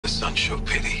sun show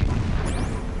pity.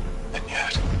 And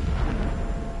yet,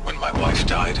 when my wife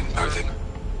died in birthing,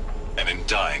 and in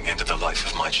dying ended the life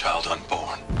of my child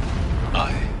unborn,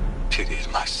 I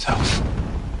pitied myself.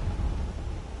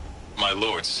 My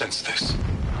lord sensed this,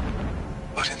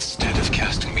 but instead of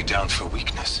casting me down for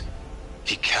weakness,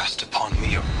 he cast upon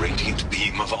me a radiant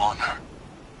beam of honor.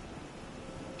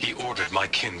 He ordered my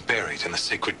kin buried in the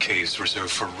sacred caves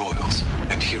reserved for royals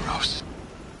and heroes.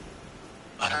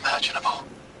 Unimaginable.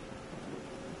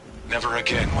 Never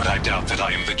again would I doubt that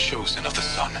I am the chosen of the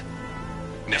sun.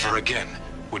 Never again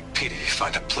would pity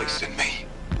find a place in me.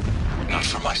 Not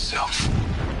for myself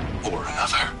or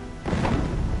another.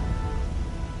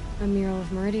 A mural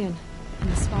of Meridian in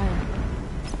the spire.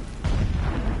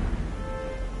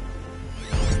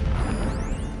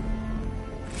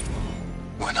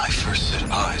 When I first set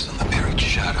eyes on the buried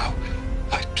shadow,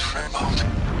 I trembled.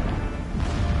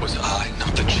 Was I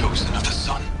not the chosen of the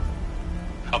sun?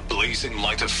 A blazing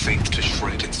light of faith to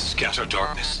shred and scatter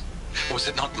darkness? Was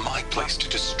it not my place to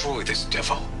destroy this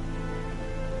devil?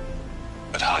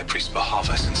 But High Priest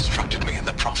Bahavas instructed me in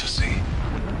the prophecy,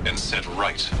 and set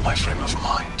right my frame of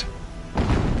mind.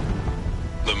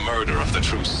 The murder of the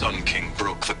true Sun King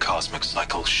broke the cosmic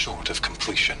cycle short of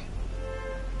completion.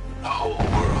 The whole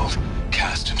world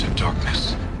cast into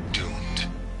darkness, doomed.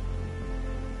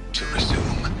 To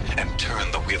resume and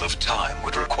turn the wheel of time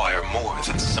would require more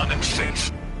than sun and faith.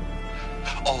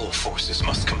 All forces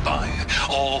must combine,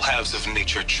 all halves of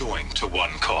nature join to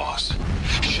one cause.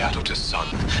 Shadow to sun,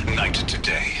 night to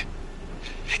day.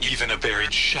 Even a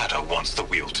buried shadow wants the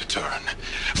wheel to turn,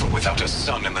 for without a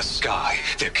sun in the sky,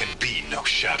 there can be no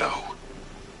shadow.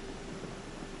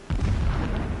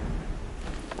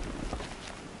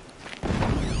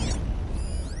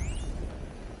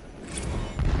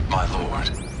 My lord,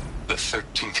 the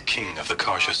 13th king of the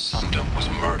Karja Sundom was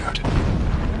murdered.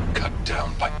 Cut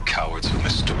down by cowards who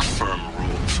mistook firm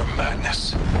rule for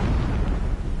madness.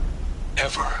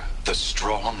 Ever the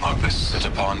strong are beset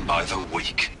upon by the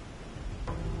weak.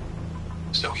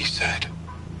 So he said,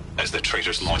 as the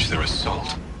traitors launched their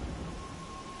assault.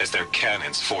 As their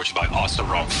cannons forged by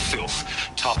Oseram filth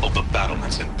toppled the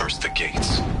battlements and burst the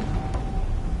gates.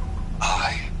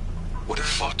 I would have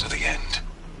fought to the end.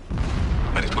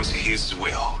 But it was his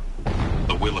will,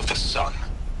 the will of the sun,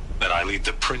 that I lead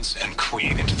the prince and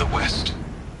queen into the west,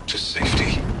 to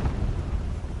safety.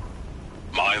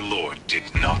 My lord did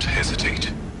not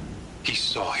hesitate. He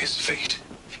saw his fate.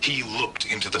 He looked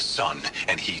into the sun,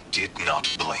 and he did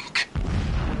not blink.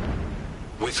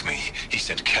 With me, he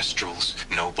sent kestrels,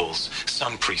 nobles,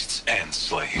 sun priests, and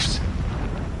slaves.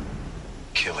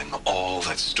 Killing all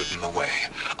that stood in the way,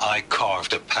 I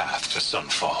carved a path to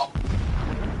sunfall.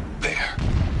 There,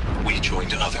 we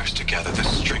joined others to gather the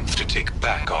strength to take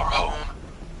back our home.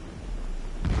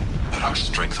 But our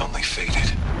strength only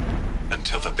faded,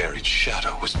 until the buried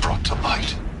shadow was brought to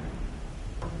light.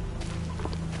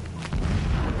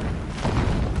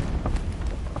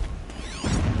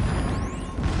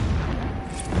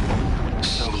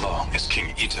 So long as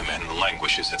King Itamen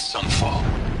languishes at sunfall,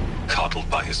 coddled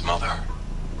by his mother,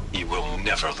 he will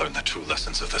never learn the true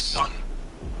lessons of the sun.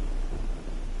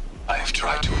 I have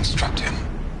tried to instruct him,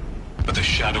 but the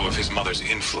shadow of his mother's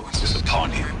influence is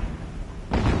upon him.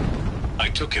 I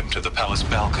took him to the palace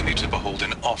balcony to behold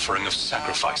an offering of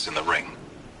sacrifice in the ring,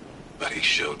 but he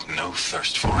showed no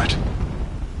thirst for it.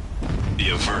 He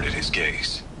averted his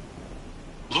gaze.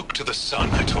 Look to the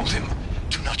sun, I told him.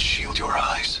 Do not shield your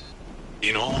eyes.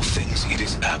 In all things, it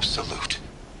is absolute.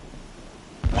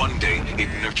 One day, it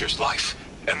nurtures life,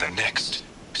 and the next,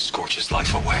 scorches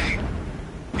life away.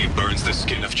 It burns the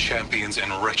skin of champions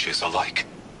and wretches alike.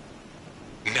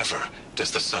 Never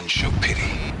does the sun show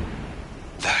pity.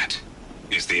 That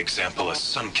is the example a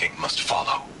Sun King must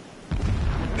follow.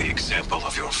 The example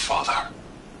of your father.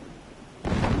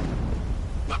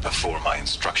 But before my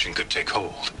instruction could take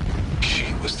hold,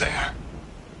 she was there,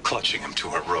 clutching him to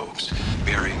her robes,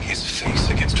 burying his face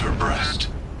against her breast.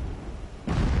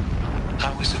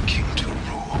 How is a king to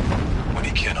rule when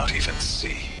he cannot even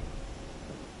see?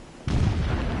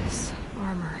 This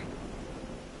armor.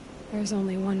 There's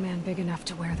only one man big enough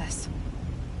to wear this.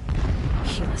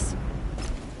 Helis.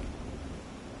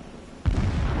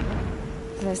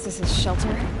 This is his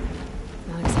shelter?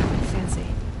 Not exactly fancy.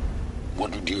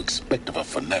 What would you expect of a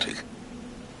fanatic?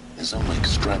 His only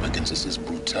extravagance is his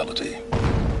brutality.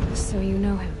 So you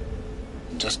know him?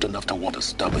 Just enough to want to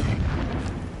stop him.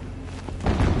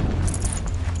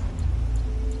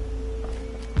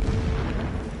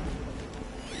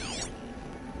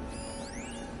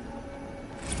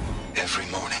 Every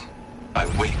morning, I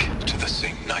wake to the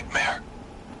same nightmare.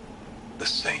 The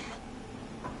same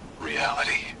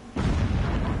reality.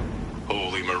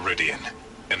 Holy Meridian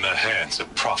in the hands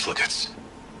of profligates.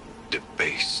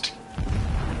 Debased.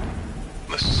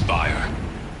 The spire,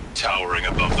 towering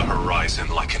above the horizon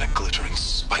like a glittering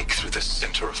spike through the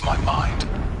center of my mind.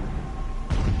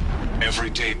 Every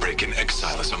daybreak in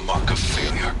exile is a mark of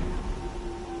failure,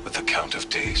 but the count of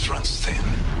days runs thin.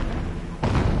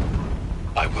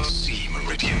 I will see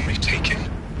Meridian retaken,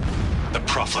 the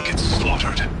profligates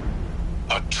slaughtered,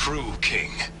 a true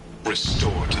king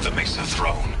restored to the Mesa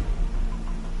throne.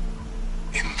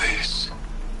 In this,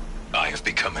 I have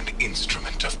become an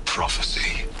instrument of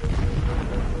prophecy.